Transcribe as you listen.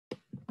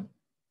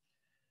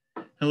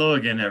Hello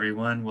again,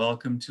 everyone.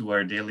 Welcome to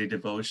our daily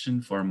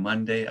devotion for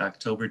Monday,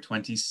 October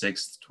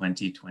 26th,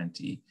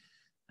 2020.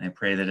 I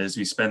pray that as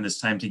we spend this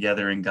time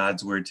together in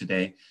God's Word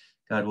today,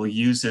 God will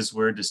use His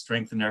Word to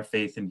strengthen our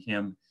faith in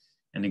Him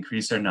and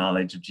increase our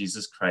knowledge of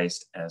Jesus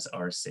Christ as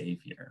our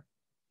Savior.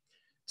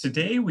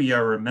 Today, we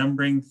are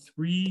remembering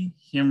three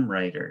hymn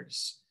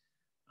writers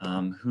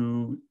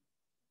who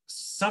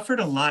suffered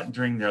a lot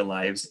during their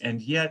lives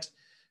and yet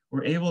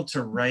were able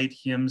to write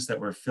hymns that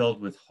were filled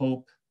with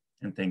hope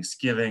and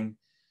thanksgiving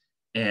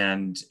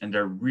and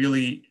are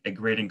really a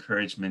great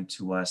encouragement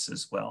to us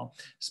as well,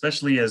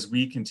 especially as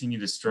we continue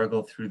to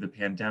struggle through the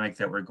pandemic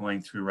that we're going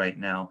through right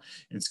now.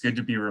 It's good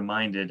to be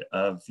reminded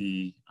of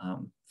the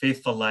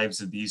faithful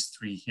lives of these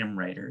three hymn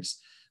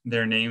writers.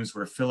 Their names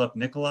were Philip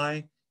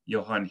Nicolai,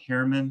 Johann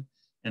Hermann,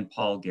 and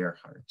Paul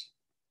Gerhardt.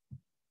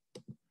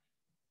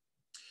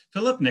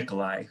 Philip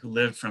Nicolai, who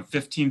lived from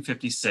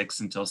 1556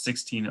 until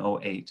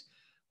 1608,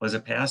 was a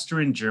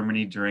pastor in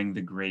Germany during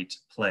the Great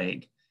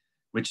Plague,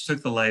 which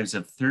took the lives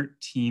of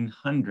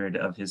 1,300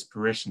 of his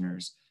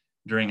parishioners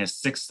during a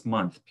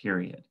 6-month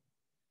period.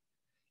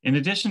 In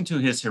addition to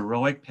his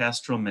heroic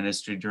pastoral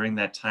ministry during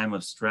that time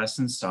of stress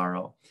and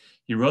sorrow,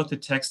 he wrote the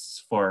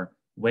texts for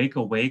Wake,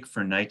 Awake,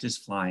 for Night is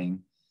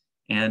Flying,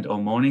 and O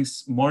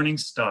Morning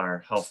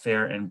Star, How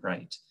Fair and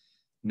Bright,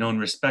 known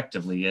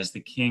respectively as the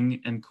King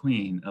and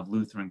Queen of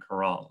Lutheran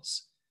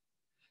chorales.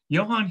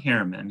 Johann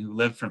Hermann, who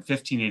lived from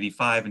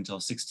 1585 until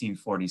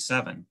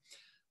 1647,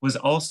 was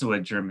also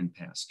a German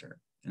pastor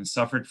and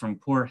suffered from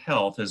poor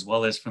health as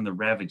well as from the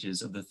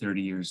ravages of the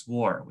 30 Years'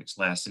 War, which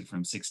lasted from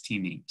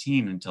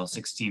 1618 until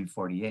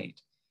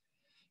 1648.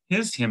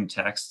 His hymn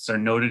texts are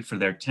noted for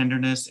their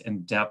tenderness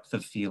and depth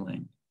of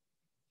feeling.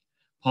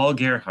 Paul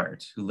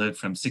Gerhardt, who lived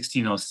from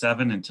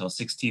 1607 until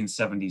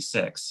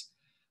 1676,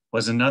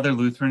 was another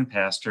Lutheran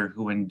pastor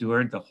who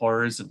endured the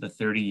horrors of the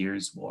 30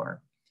 Years'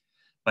 War.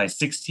 By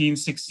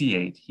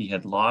 1668, he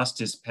had lost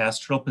his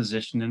pastoral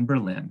position in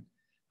Berlin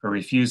for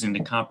refusing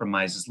to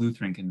compromise his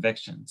Lutheran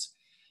convictions,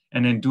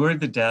 and endured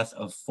the death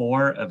of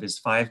 4 of his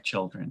 5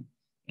 children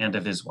and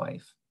of his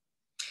wife.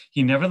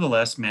 He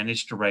nevertheless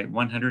managed to write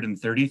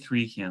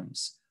 133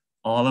 hymns,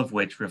 all of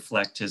which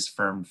reflect his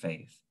firm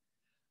faith.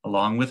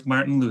 Along with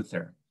Martin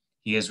Luther,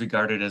 he is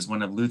regarded as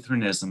one of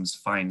Lutheranism's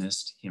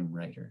finest hymn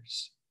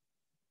writers.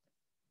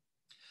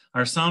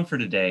 Our psalm for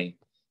today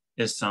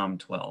is Psalm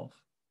 12.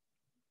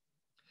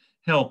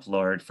 Help,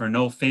 Lord, for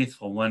no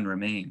faithful one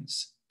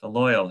remains. The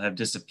loyal have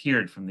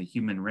disappeared from the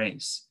human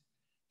race.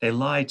 They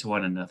lie to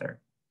one another.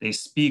 They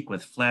speak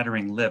with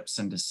flattering lips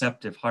and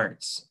deceptive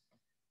hearts.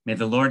 May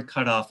the Lord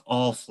cut off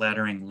all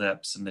flattering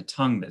lips and the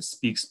tongue that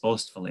speaks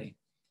boastfully.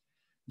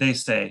 They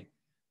say,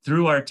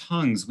 through our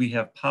tongues we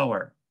have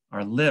power.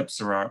 Our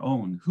lips are our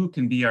own. Who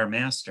can be our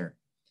master?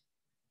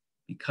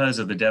 Because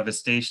of the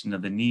devastation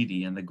of the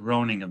needy and the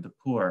groaning of the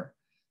poor,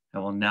 I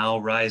will now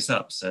rise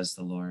up, says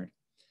the Lord.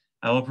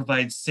 I will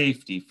provide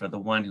safety for the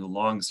one who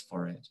longs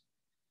for it.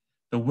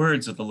 The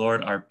words of the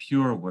Lord are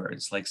pure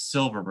words, like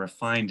silver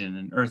refined in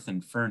an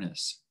earthen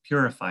furnace,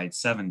 purified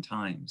 7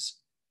 times.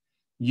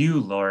 You,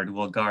 Lord,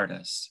 will guard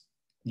us.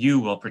 You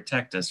will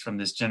protect us from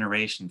this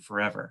generation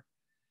forever.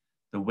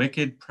 The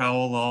wicked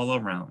prowl all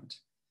around,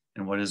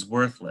 and what is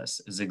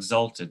worthless is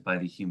exalted by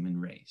the human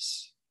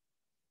race.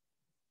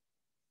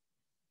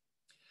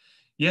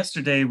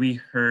 Yesterday, we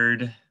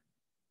heard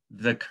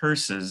the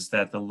curses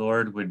that the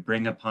Lord would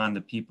bring upon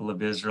the people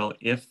of Israel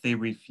if they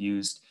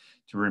refused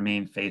to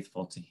remain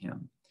faithful to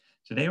him.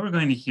 Today, we're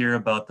going to hear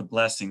about the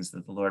blessings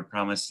that the Lord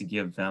promised to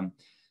give them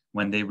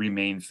when they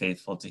remain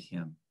faithful to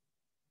him.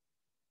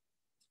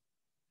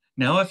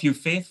 Now, if you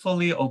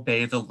faithfully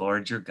obey the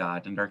Lord your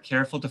God and are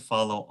careful to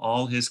follow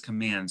all his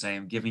commands I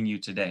am giving you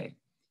today,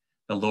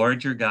 the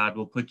Lord your God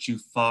will put you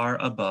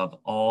far above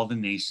all the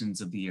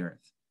nations of the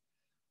earth.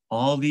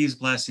 All these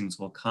blessings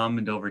will come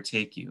and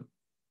overtake you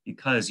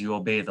because you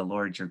obey the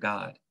Lord your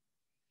God.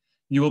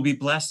 You will be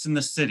blessed in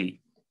the city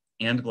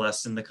and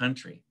blessed in the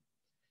country.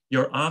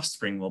 Your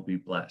offspring will be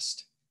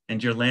blessed,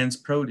 and your land's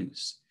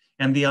produce,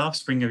 and the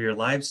offspring of your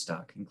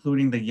livestock,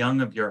 including the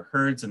young of your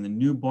herds and the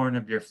newborn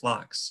of your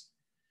flocks.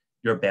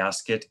 Your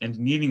basket and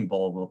kneading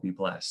bowl will be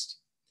blessed.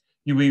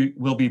 You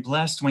will be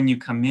blessed when you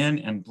come in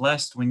and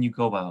blessed when you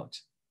go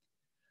out.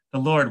 The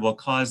Lord will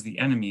cause the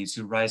enemies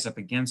who rise up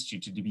against you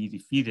to be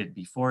defeated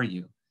before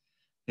you.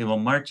 They will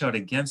march out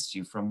against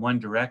you from one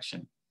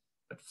direction,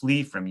 but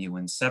flee from you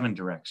in 7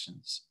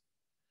 directions.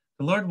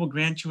 The Lord will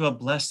grant you a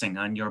blessing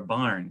on your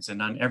barns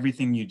and on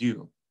everything you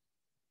do.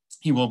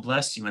 He will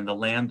bless you in the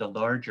land the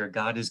Lord your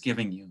God is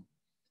giving you.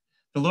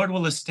 The Lord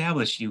will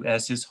establish you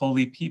as his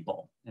holy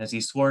people, as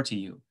he swore to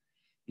you,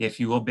 if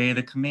you obey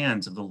the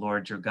commands of the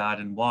Lord your God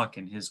and walk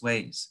in his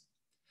ways.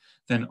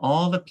 Then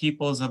all the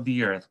peoples of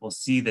the earth will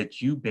see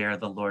that you bear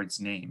the Lord's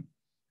name,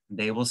 and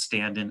they will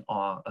stand in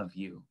awe of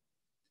you.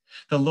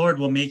 The Lord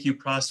will make you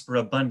prosper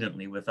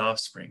abundantly with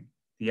offspring,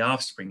 the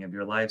offspring of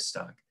your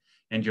livestock,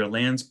 and your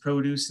land's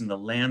produce in the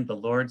land the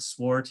Lord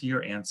swore to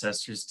your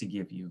ancestors to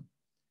give you.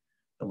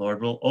 The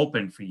Lord will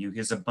open for you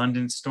his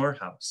abundant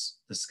storehouse,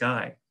 the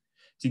sky,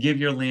 to give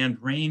your land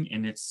rain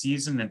in its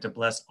season and to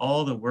bless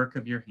all the work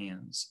of your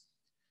hands.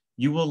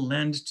 You will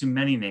lend to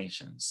many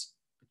nations,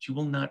 but you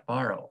will not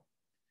borrow.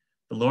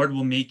 The Lord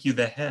will make you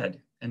the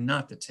head and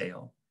not the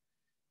tail.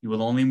 You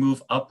will only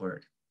move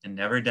upward and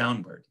never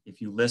downward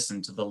if you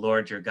listen to the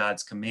Lord your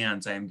God's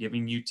commands I am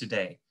giving you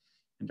today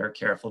and are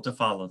careful to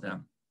follow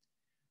them.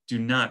 Do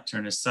not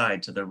turn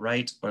aside to the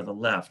right or the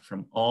left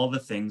from all the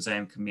things I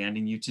am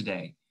commanding you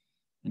today,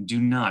 and do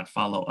not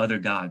follow other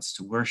gods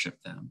to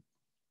worship them.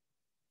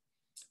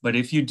 But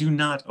if you do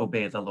not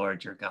obey the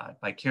Lord your God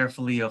by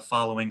carefully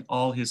following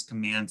all his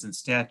commands and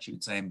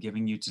statutes I am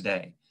giving you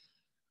today,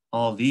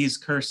 all these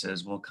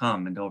curses will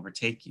come and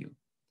overtake you.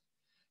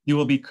 You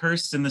will be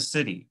cursed in the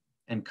city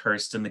and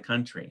cursed in the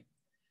country.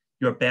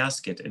 Your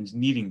basket and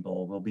kneading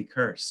bowl will be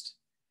cursed.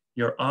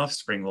 Your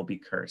offspring will be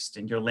cursed,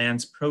 and your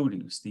land's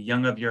produce, the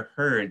young of your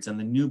herds and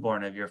the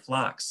newborn of your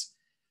flocks.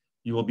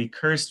 You will be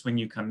cursed when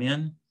you come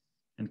in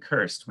and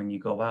cursed when you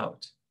go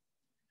out.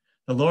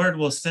 The Lord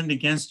will send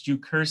against you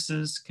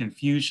curses,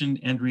 confusion,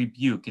 and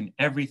rebuke in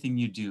everything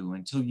you do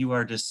until you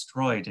are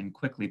destroyed and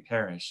quickly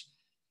perish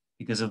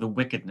because of the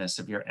wickedness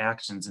of your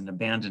actions in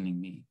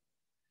abandoning me.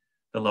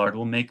 The Lord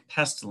will make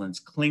pestilence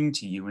cling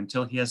to you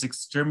until he has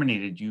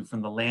exterminated you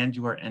from the land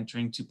you are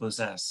entering to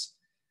possess.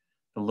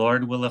 The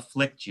Lord will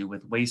afflict you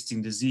with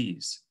wasting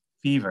disease,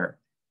 fever,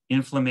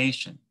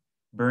 inflammation,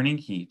 burning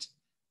heat,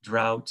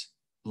 drought,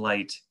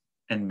 blight,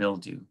 and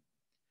mildew.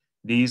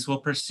 These will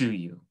pursue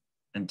you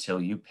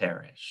until you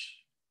perish.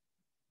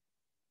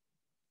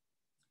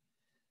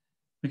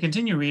 We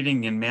continue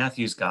reading in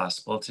Matthew's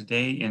Gospel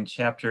today in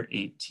chapter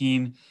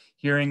 18,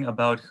 hearing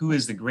about who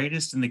is the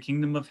greatest in the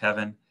kingdom of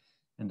heaven,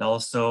 and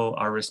also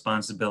our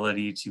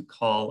responsibility to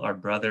call our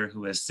brother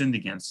who has sinned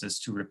against us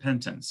to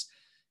repentance,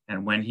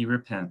 and when he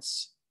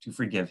repents, to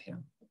forgive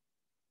him.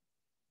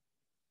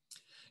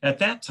 At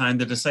that time,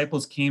 the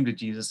disciples came to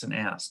Jesus and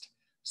asked,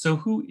 "So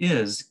who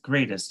is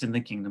greatest in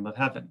the kingdom of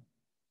heaven?"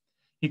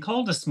 He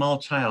called a small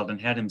child and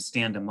had him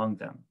stand among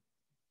them.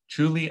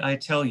 "Truly, I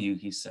tell you,"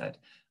 he said,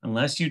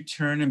 "unless you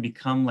turn and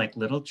become like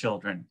little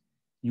children,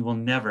 you will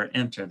never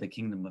enter the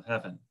kingdom of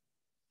heaven.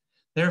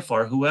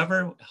 Therefore,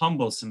 whoever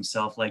humbles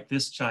himself like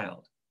this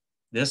child,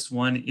 this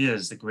one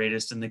is the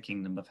greatest in the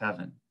kingdom of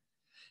heaven.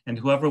 And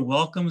whoever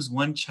welcomes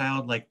one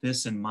child like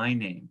this in my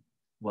name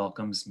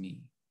welcomes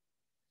me.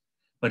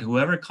 But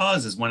whoever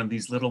causes one of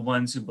these little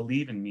ones who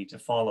believe in me to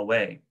fall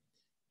away,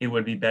 it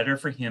would be better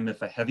for him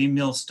if a heavy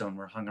millstone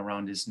were hung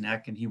around his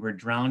neck and he were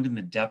drowned in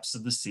the depths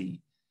of the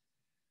sea.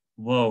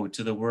 Woe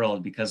to the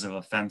world because of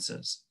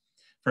offenses,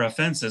 for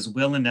offenses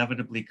will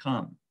inevitably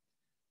come,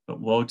 but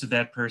woe to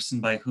that person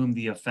by whom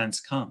the offense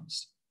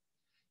comes.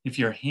 If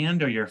your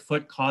hand or your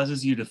foot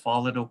causes you to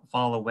fall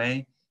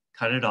away,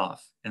 cut it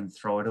off and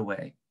throw it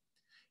away.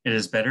 It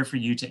is better for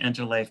you to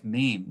enter life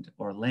maimed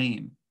or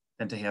lame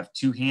than to have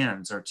 2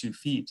 hands or 2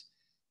 feet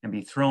and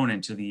be thrown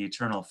into the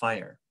eternal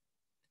fire.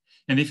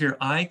 And if your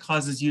eye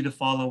causes you to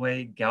fall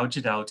away, gouge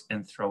it out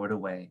and throw it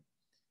away.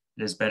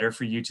 It is better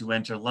for you to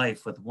enter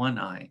life with 1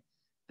 eye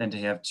than to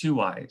have 2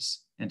 eyes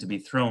and to be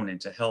thrown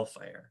into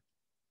hellfire.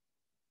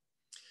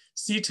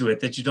 See to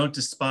it that you don't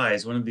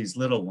despise one of these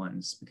little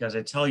ones, because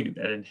I tell you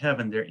that in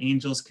heaven their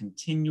angels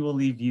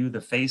continually view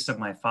the face of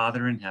my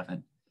Father in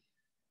heaven.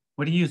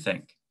 What do you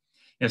think?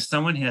 If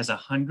someone has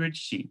 100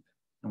 sheep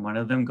and one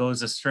of them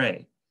goes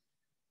astray,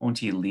 won't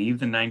he leave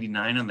the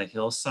 99 on the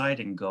hillside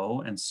and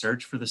go and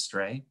search for the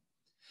stray?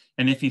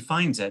 And if he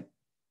finds it,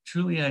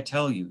 truly I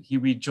tell you, he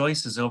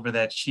rejoices over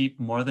that sheep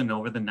more than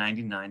over the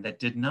 99 that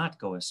did not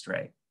go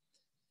astray.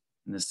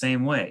 In the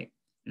same way,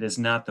 it is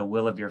not the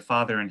will of your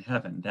Father in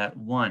heaven that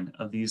one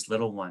of these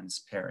little ones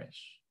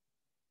perish.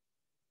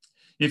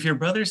 If your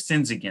brother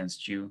sins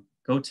against you,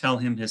 go tell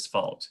him his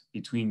fault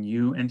between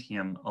you and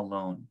him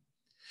alone.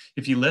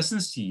 If he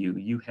listens to you,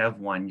 you have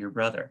won your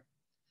brother.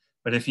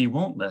 But if he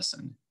won't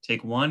listen,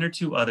 take 1 or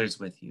 2 others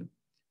with you,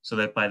 so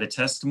that by the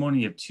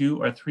testimony of 2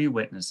 or 3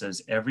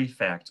 witnesses, every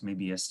fact may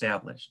be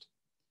established.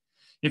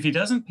 If he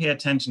doesn't pay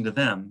attention to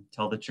them,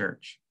 tell the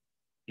church.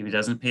 If he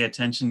doesn't pay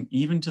attention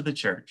even to the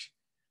church,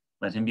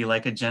 let him be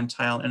like a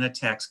Gentile and a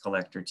tax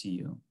collector to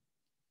you.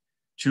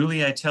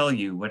 Truly I tell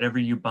you, whatever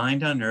you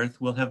bind on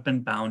earth will have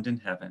been bound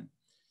in heaven,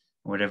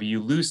 and whatever you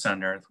loose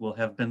on earth will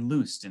have been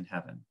loosed in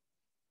heaven.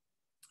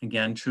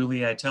 Again,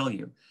 truly I tell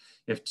you,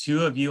 if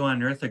 2 of you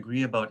on earth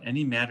agree about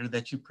any matter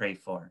that you pray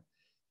for,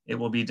 it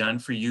will be done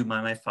for you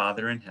by my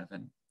Father in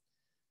heaven.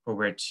 For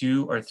where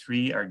 2 or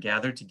 3 are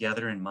gathered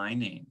together in my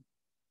name,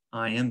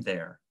 I am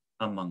there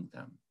among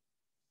them.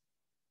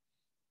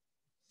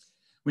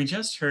 We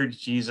just heard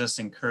Jesus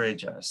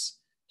encourage us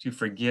to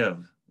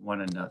forgive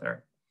one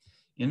another.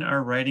 In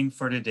our writing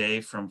for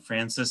today from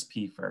Francis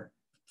Pieper,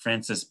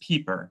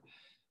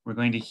 we're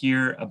going to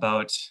hear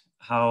about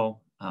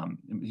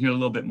hear a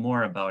little bit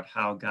more about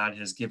how God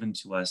has given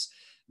to us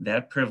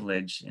that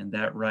privilege and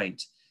that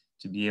right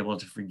to be able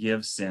to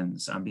forgive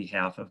sins on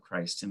behalf of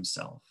Christ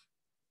himself.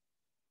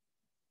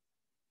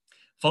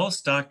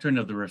 False doctrine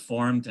of the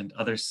Reformed and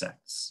other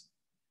sects,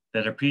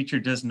 that a preacher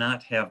does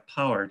not have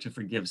power to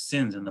forgive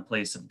sins in the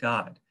place of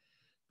God,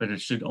 but it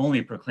should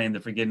only proclaim the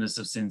forgiveness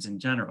of sins in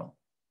general.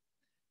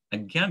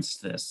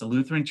 Against this, the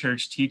Lutheran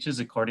Church teaches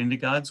according to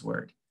God's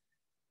word.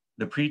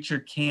 The preacher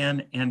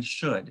can and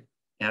should,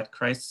 at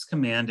Christ's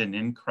command and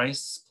in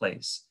Christ's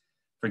place,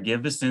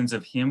 forgive the sins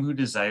of him who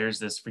desires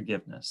this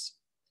forgiveness.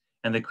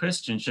 And the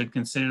Christian should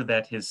consider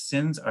that his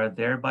sins are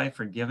thereby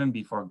forgiven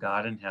before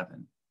God in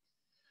heaven.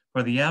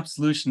 For the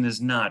absolution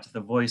is not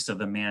the voice of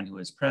the man who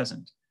is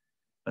present,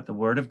 but the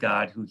word of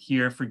God who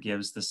here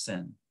forgives the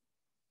sin.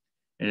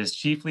 It is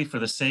chiefly for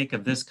the sake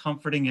of this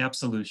comforting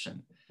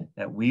absolution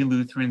that we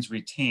Lutherans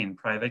retain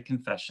private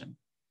confession,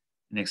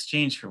 in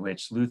exchange for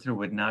which Luther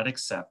would not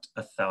accept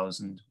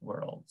 1,000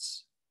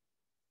 worlds.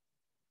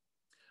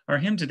 Our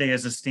hymn today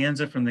is a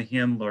stanza from the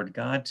hymn, Lord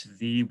God, to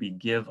thee we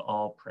give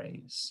all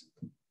praise.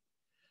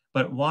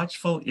 But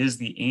watchful is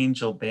the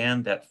angel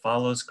band that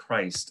follows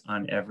Christ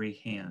on every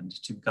hand,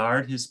 to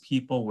guard his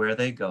people where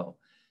they go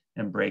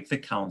and break the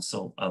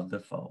counsel of the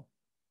foe.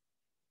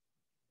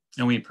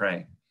 And we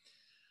pray.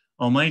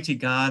 Almighty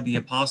God, the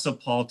Apostle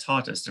Paul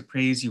taught us to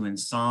praise you in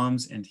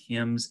psalms and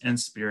hymns and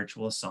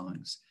spiritual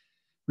songs.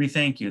 We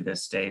thank you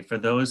this day for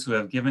those who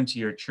have given to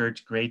your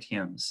church great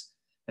hymns,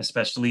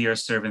 especially your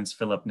servants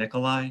Philip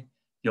Nicolai,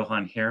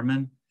 Johann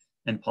Hermann,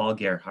 and Paul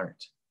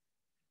Gerhardt.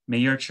 May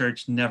your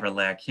church never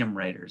lack hymn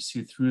writers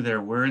who through their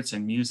words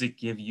and music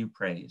give you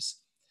praise.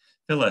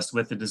 Fill us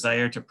with the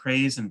desire to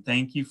praise and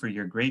thank you for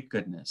your great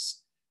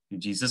goodness, through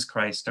Jesus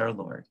Christ our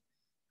Lord,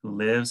 who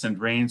lives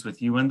and reigns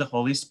with you in the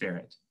Holy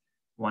Spirit,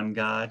 one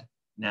God,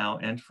 now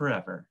and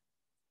forever.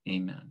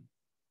 Amen.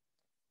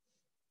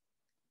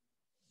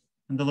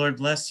 And the Lord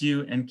bless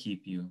you and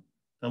keep you.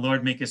 The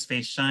Lord make his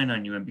face shine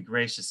on you and be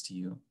gracious to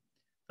you.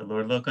 The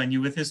Lord look on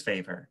you with his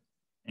favor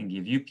and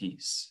give you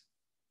peace.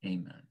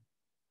 Amen.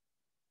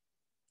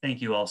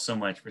 Thank you all so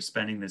much for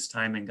spending this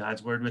time in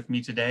God's word with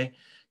me today.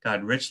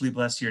 God richly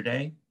bless your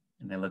day,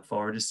 and I look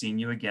forward to seeing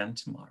you again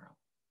tomorrow.